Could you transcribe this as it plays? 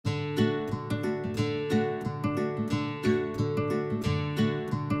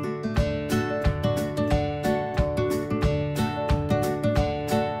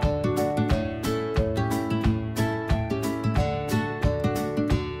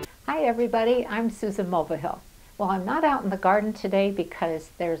Hi everybody, I'm Susan Mulvihill. Well, I'm not out in the garden today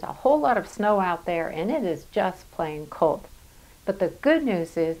because there's a whole lot of snow out there and it is just plain cold. But the good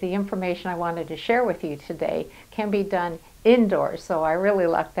news is the information I wanted to share with you today can be done indoors, so I really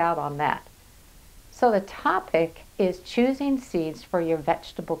lucked out on that. So the topic is choosing seeds for your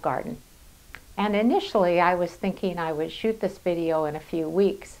vegetable garden. And initially I was thinking I would shoot this video in a few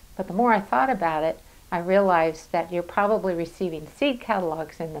weeks, but the more I thought about it, I realized that you're probably receiving seed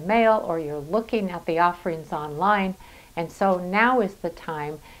catalogs in the mail or you're looking at the offerings online, and so now is the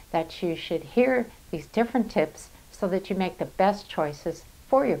time that you should hear these different tips so that you make the best choices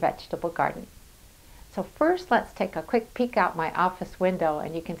for your vegetable garden. So first, let's take a quick peek out my office window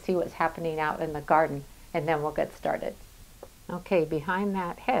and you can see what's happening out in the garden, and then we'll get started. Okay, behind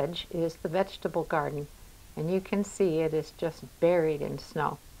that hedge is the vegetable garden, and you can see it is just buried in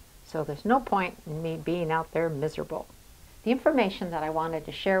snow. So there's no point in me being out there miserable. The information that I wanted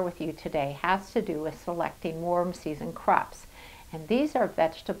to share with you today has to do with selecting warm season crops. And these are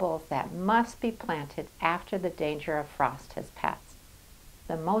vegetables that must be planted after the danger of frost has passed.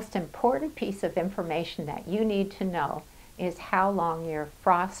 The most important piece of information that you need to know is how long your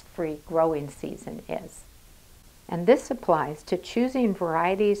frost-free growing season is. And this applies to choosing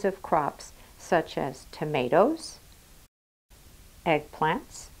varieties of crops such as tomatoes,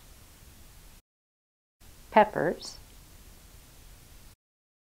 eggplants, peppers,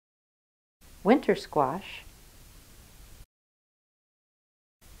 winter squash,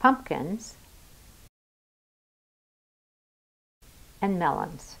 pumpkins, and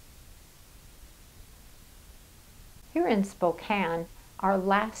melons. Here in Spokane, our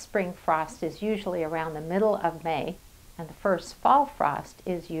last spring frost is usually around the middle of May, and the first fall frost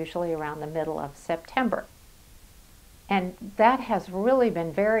is usually around the middle of September. And that has really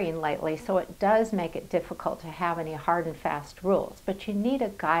been varying lately, so it does make it difficult to have any hard and fast rules, but you need a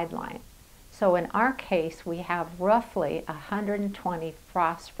guideline. So in our case, we have roughly 120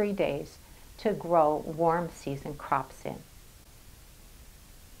 frost-free days to grow warm season crops in.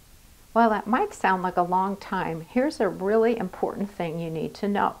 While that might sound like a long time, here's a really important thing you need to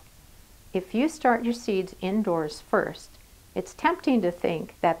know. If you start your seeds indoors first, it's tempting to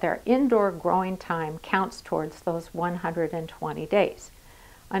think that their indoor growing time counts towards those 120 days.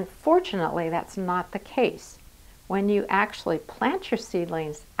 Unfortunately, that's not the case. When you actually plant your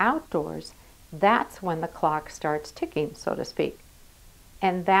seedlings outdoors, that's when the clock starts ticking, so to speak.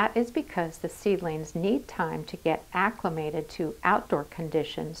 And that is because the seedlings need time to get acclimated to outdoor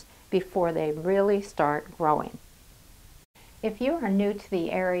conditions before they really start growing. If you are new to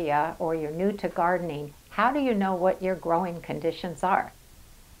the area or you're new to gardening, how do you know what your growing conditions are?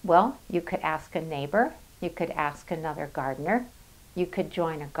 Well, you could ask a neighbor, you could ask another gardener, you could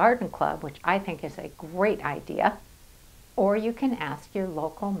join a garden club, which I think is a great idea, or you can ask your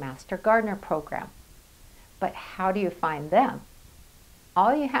local Master Gardener program. But how do you find them?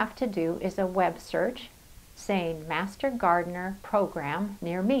 All you have to do is a web search saying Master Gardener program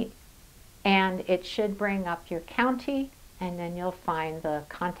near me, and it should bring up your county, and then you'll find the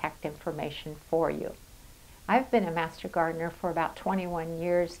contact information for you. I've been a Master Gardener for about 21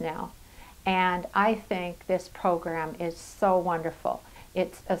 years now, and I think this program is so wonderful.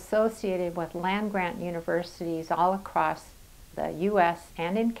 It's associated with land-grant universities all across the U.S.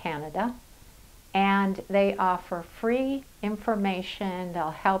 and in Canada, and they offer free information.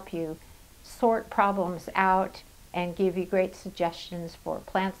 They'll help you sort problems out and give you great suggestions for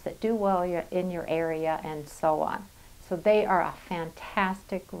plants that do well in your area and so on. So they are a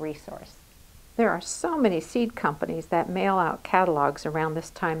fantastic resource. There are so many seed companies that mail out catalogs around this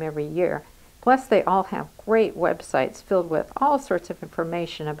time every year. Plus, they all have great websites filled with all sorts of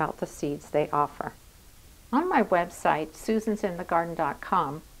information about the seeds they offer. On my website,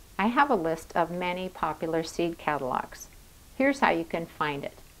 susansinthegarden.com, I have a list of many popular seed catalogs. Here's how you can find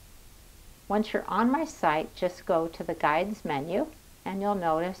it. Once you're on my site, just go to the Guides menu, and you'll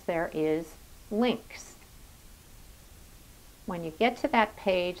notice there is links. When you get to that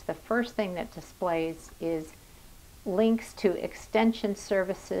page, the first thing that displays is links to extension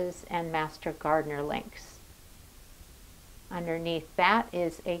services and Master Gardener links. Underneath that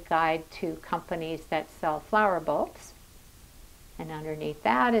is a guide to companies that sell flower bulbs. And underneath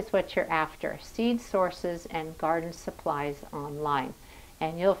that is what you're after, seed sources and garden supplies online.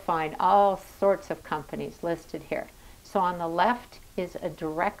 And you'll find all sorts of companies listed here. So on the left is a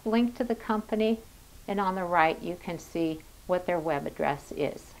direct link to the company, and on the right you can see what their web address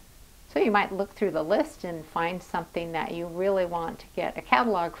is. So you might look through the list and find something that you really want to get a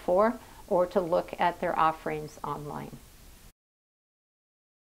catalog for, or to look at their offerings online.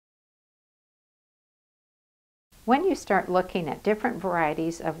 When you start looking at different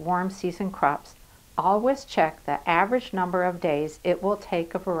varieties of warm season crops, always check the average number of days it will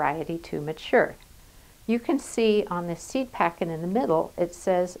take a variety to mature. You can see on the seed packet in the middle it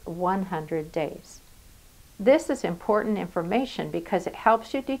says 100 days. This is important information because it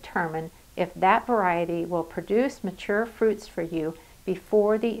helps you determine if that variety will produce mature fruits for you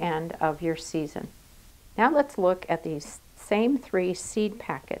before the end of your season. Now let's look at these same 3 seed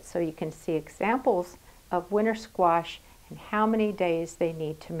packets so you can see examples of winter squash and how many days they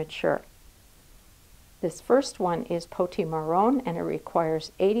need to mature. This first one is Potimarron and it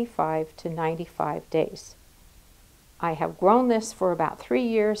requires 85 to 95 days. I have grown this for about 3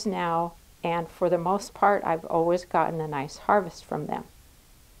 years now, and for the most part I've always gotten a nice harvest from them.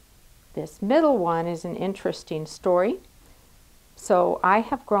 This middle one is an interesting story. So I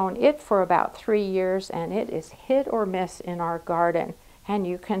have grown it for about 3 years and it is hit or miss in our garden, and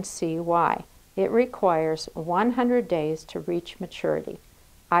you can see why. It requires 100 days to reach maturity.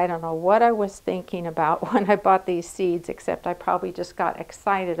 I don't know what I was thinking about when I bought these seeds, except I probably just got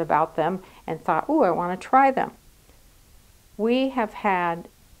excited about them and thought, ooh, I want to try them. We have had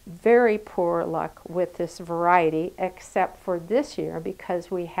very poor luck with this variety, except for this year because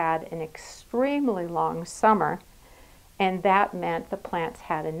we had an extremely long summer, and that meant the plants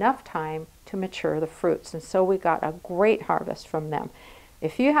had enough time to mature the fruits, and so we got a great harvest from them.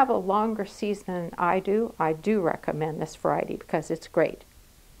 If you have a longer season than I do recommend this variety because it's great.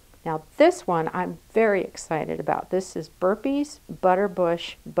 Now this one I'm very excited about. This is Burpee's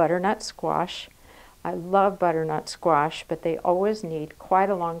Butterbush Butternut Squash. I love butternut squash, but they always need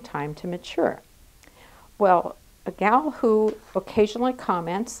quite a long time to mature. Well, a gal who occasionally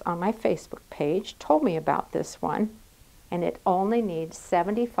comments on my Facebook page told me about this one, and it only needs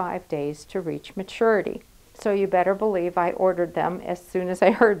 75 days to reach maturity. So you better believe I ordered them as soon as I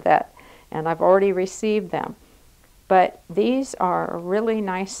heard that, and I've already received them. But these are a really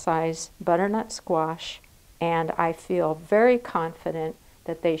nice size butternut squash, and I feel very confident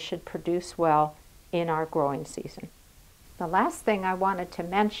that they should produce well in our growing season. The last thing I wanted to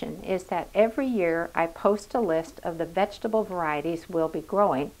mention is that every year I post a list of the vegetable varieties we'll be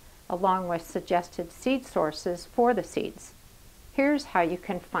growing, along with suggested seed sources for the seeds. Here's how you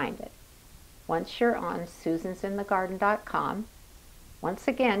can find it. Once you're on susansinthegarden.com, once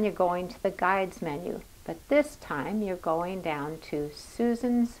again you're going to the guides menu, but this time you're going down to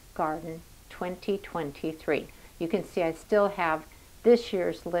Susan's Garden 2023. You can see I still have this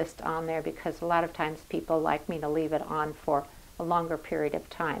year's list on there because a lot of times people like me to leave it on for a longer period of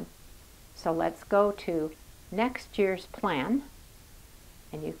time. So let's go to next year's plan,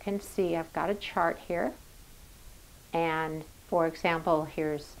 and you can see I've got a chart here, and for example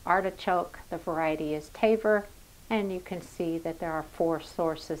here's artichoke, the variety is Tabor, and you can see that there are 4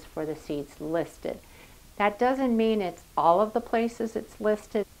 sources for the seeds listed. That doesn't mean it's all of the places it's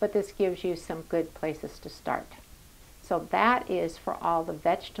listed, but this gives you some good places to start. So that is for all the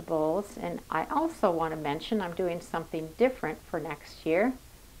vegetables, and I also want to mention I'm doing something different for next year.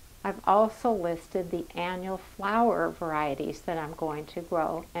 I've also listed the annual flower varieties that I'm going to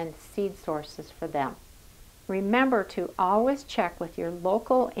grow and seed sources for them. Remember to always check with your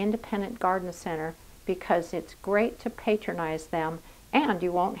local independent garden center because it's great to patronize them and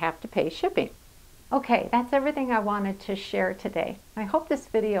you won't have to pay shipping. Okay, that's everything I wanted to share today. I hope this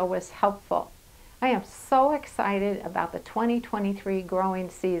video was helpful. I am so excited about the 2023 growing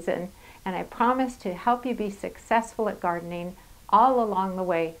season, and I promise to help you be successful at gardening all along the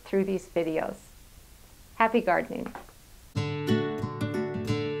way through these videos. Happy gardening!